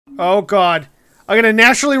Oh, God. I'm gonna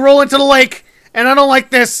naturally roll into the lake, and I don't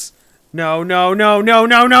like this. No, no, no, no,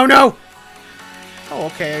 no, no, no. Oh,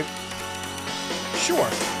 okay. Sure.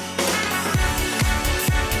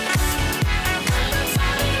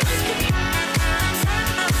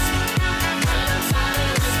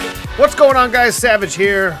 What's going on, guys? Savage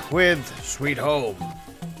here with Sweet Home,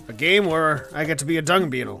 a game where I get to be a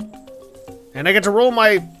Dung Beetle, and I get to roll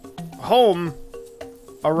my home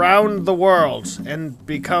around the world and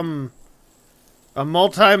become a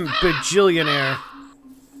multi-bajillionaire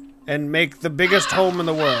and make the biggest home in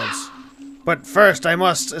the world. But first, I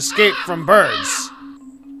must escape from birds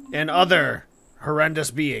and other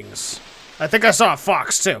horrendous beings. I think I saw a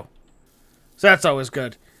fox, too. So that's always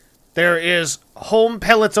good. There is home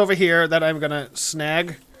pellets over here that I'm gonna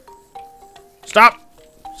snag. Stop!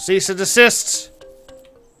 Cease and desist!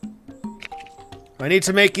 I need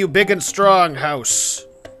to make you big and strong, house.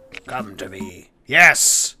 Come to me.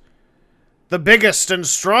 Yes! The biggest and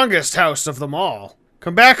strongest house of them all.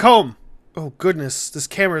 Come back home! Oh goodness, this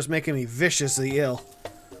camera is making me viciously ill.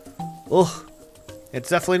 Ugh. It's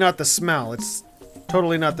definitely not the smell. It's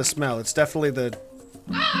totally not the smell. It's definitely the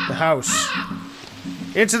house.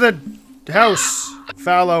 Into the house,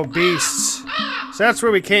 fallow beasts. So that's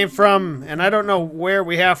where we came from, and I don't know where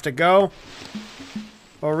we have to go,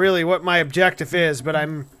 or really what my objective is, but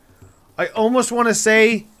I almost want to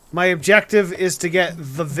say my objective is to get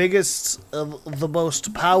the biggest, the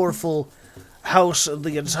most powerful house in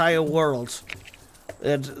the entire world.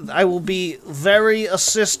 And I will be very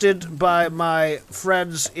assisted by my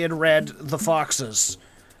friends in red, the foxes,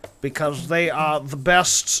 because they are the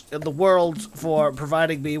best in the world for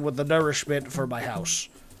providing me with the nourishment for my house.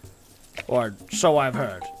 Or so I've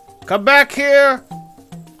heard. Come back here!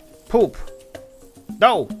 Poop.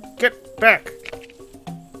 No! Get back!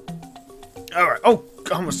 Alright. Oh!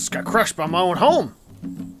 I almost got crushed by my own home!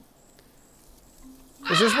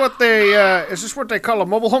 Is this what they call a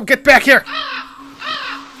mobile home? Get back here!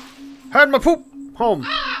 Hide my poop! Home.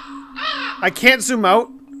 I can't zoom out.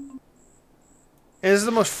 And this is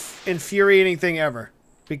the most infuriating thing ever,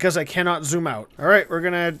 because I cannot zoom out. Alright, we're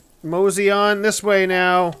gonna mosey on this way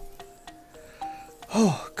now.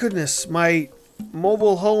 Oh, goodness, my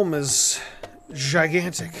mobile home is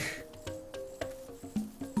gigantic.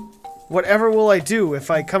 Whatever will I do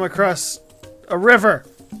if I come across a river?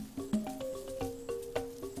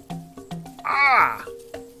 Ah!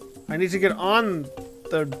 I need to get on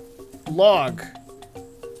the log.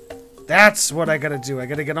 That's what I gotta do. I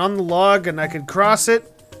gotta get on the log and I could cross it.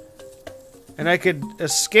 And I could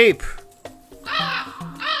escape.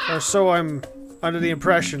 Or so I'm under the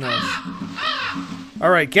impression of.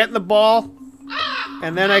 Alright, get in the ball.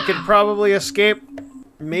 And then I could probably escape.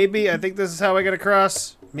 Maybe. I think this is how I gotta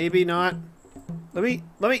cross. Maybe not. Let me.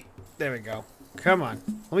 There we go. Come on.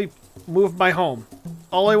 Let me move my home.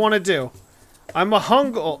 All I want to do. I'm a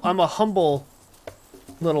humble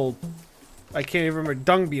little... I can't even remember.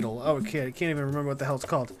 Dung Beetle. Oh, okay. I can't even remember what the hell it's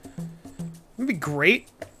called. It'd be great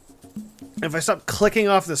if I stopped clicking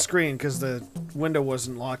off the screen because the window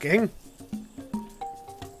wasn't locking.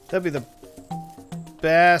 That'd be the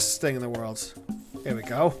best thing in the world. There we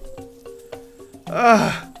go.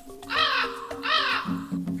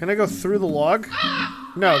 Can I go through the log?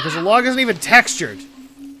 No, because the log isn't even textured.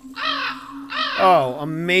 Oh,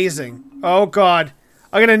 amazing. Oh, God.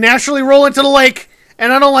 I'm gonna naturally roll into the lake,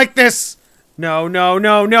 and I don't like this. No, no,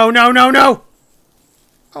 no, no, no, no, no!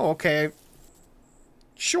 Oh, okay.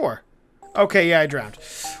 Sure. Okay, yeah, I drowned.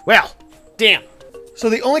 Well, damn. So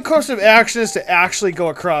the only course of action is to actually go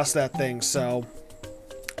across that thing, so...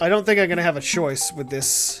 I don't think I'm gonna have a choice with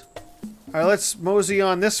this. Alright, let's mosey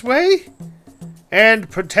on this way. And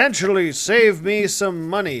potentially save me some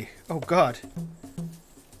money. Oh, God.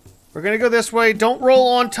 We're gonna go this way. Don't roll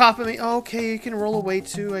on top of me. Oh, okay, you can roll away,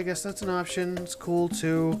 too. I guess that's an option. It's cool,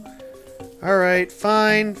 too. Alright,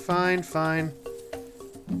 fine, fine, fine.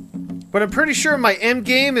 But I'm pretty sure my end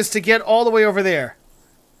game is to get all the way over there.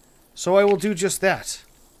 So I will do just that.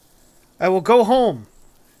 I will go home,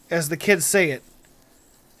 as the kids say it,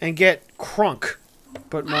 and get crunk.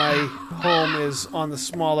 But my home is on the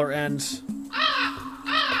smaller end.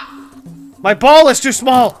 My ball is too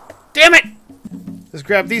small! Damn it! Let's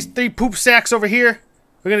grab these 3 poop sacks over here.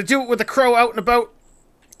 We're gonna do it with the crow out and about.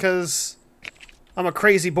 Because I'm a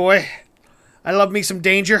crazy boy. I love me some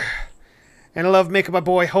danger. And I love making my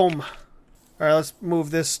boy home. Alright, let's move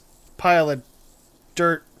this pile of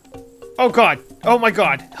dirt. Oh, God. Oh, my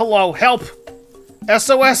God. Hello. Help.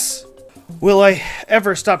 SOS. Will I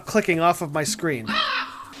ever stop clicking off of my screen?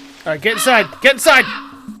 Alright, get inside. Get inside.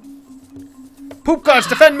 Poop gods,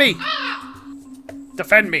 defend me.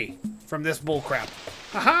 Defend me from this bullcrap.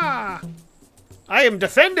 Haha! I am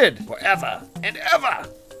defended forever and ever.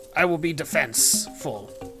 I will be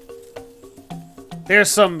defenseful.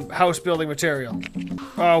 There's some house building material.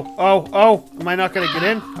 Oh. Am I not gonna get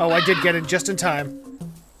in? Oh, I did get in just in time.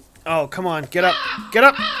 Oh, come on. Get up. Get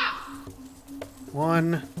up.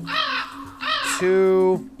 1,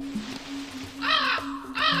 2,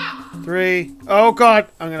 3. Oh, God.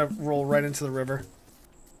 I'm gonna roll right into the river.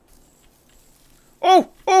 Oh!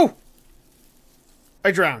 I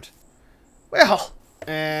drowned. Well,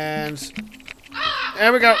 and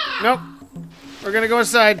there we go. Nope. We're gonna go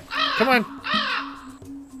inside. Come on.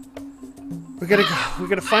 We gotta go. We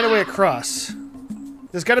gotta find a way across.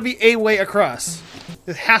 There's gotta be a way across.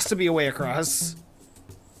 There has to be a way across.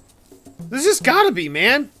 There's just gotta be,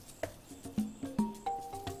 man.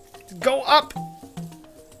 Go up.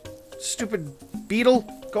 Stupid beetle.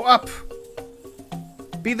 Go up.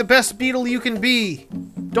 Be the best beetle you can be.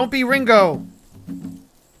 Don't be Ringo.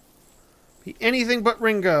 Be anything but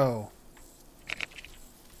Ringo.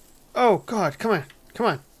 Oh, God. Come on. Come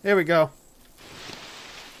on. There we go.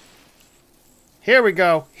 Here we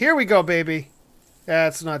go. Here we go, baby.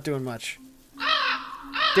 That's not doing much.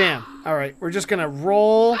 Damn. Alright. We're just gonna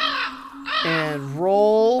roll. And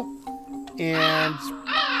roll. And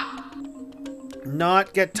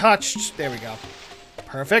not get touched. There we go.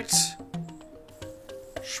 Perfect.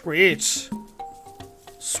 Sweet.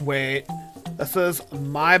 Sweet. This is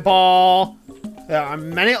my ball. There are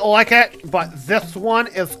many like it, but this one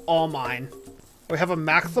is all mine. We have a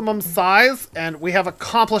maximum size, and we have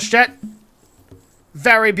accomplished it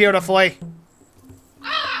very beautifully.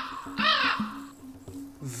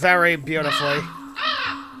 Very beautifully.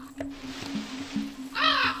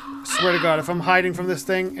 Swear to God, if I'm hiding from this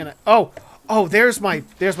thing, and oh, there's my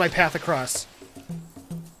path across.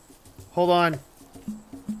 Hold on.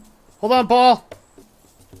 Hold on, ball.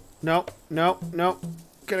 Nope.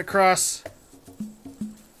 Get across.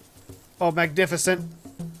 Oh, magnificent.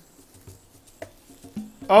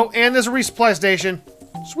 Oh, and there's a resupply station.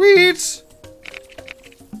 Sweet!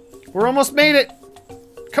 We're almost made it.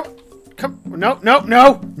 Come.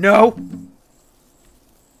 No.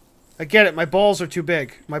 I get it. My balls are too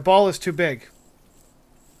big. My ball is too big.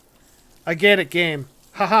 I get it, game.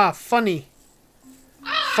 Haha, funny.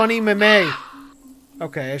 Funny meme.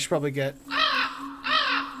 Okay, I should probably get...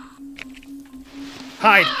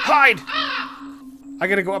 Hide! I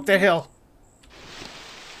gotta go up that hill.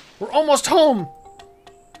 We're almost home!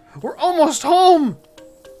 We're almost home!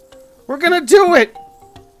 We're gonna do it!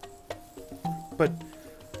 But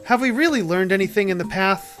have we really learned anything in the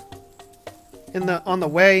path? On the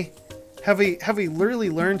way? Have we really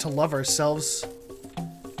learned to love ourselves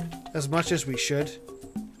as much as we should?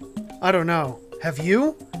 I don't know. Have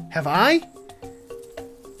you? Have I?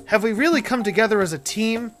 Have we really come together as a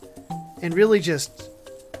team and really just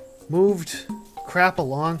moved crap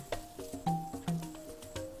along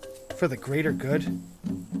for the greater good?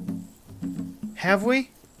 Have we?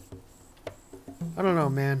 I don't know,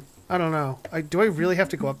 man. I don't know. Do I really have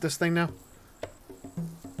to go up this thing now?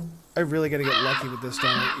 I really gotta get lucky with this, don't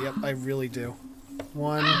I? Yep, I really do.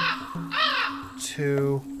 1,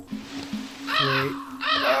 2, 3.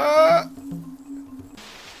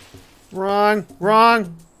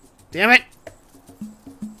 Wrong. Damn it.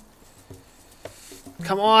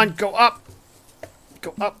 Come on, go up.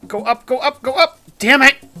 Go up. Damn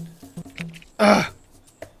it. Ugh.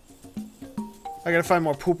 I gotta find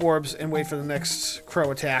more poop orbs and wait for the next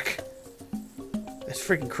crow attack. This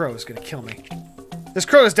freaking crow is gonna kill me. This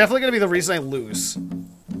crow is definitely gonna be the reason I lose.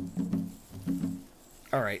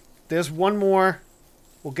 Alright, there's one more.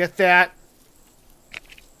 We'll get that.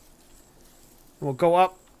 We'll go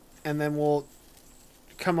up, and then we'll...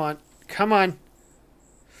 Come on.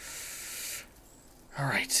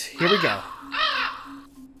 Alright, here we go.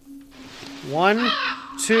 1,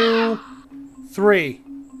 2, 3.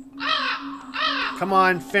 Come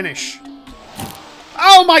on, finish.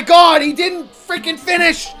 Oh my God, he didn't freaking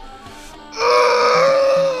finish!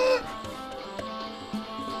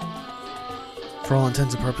 For all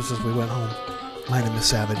intents and purposes, we went home. My name is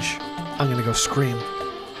Savage. I'm gonna go scream,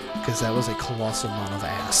 because that was a colossal amount of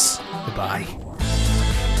ass. Goodbye.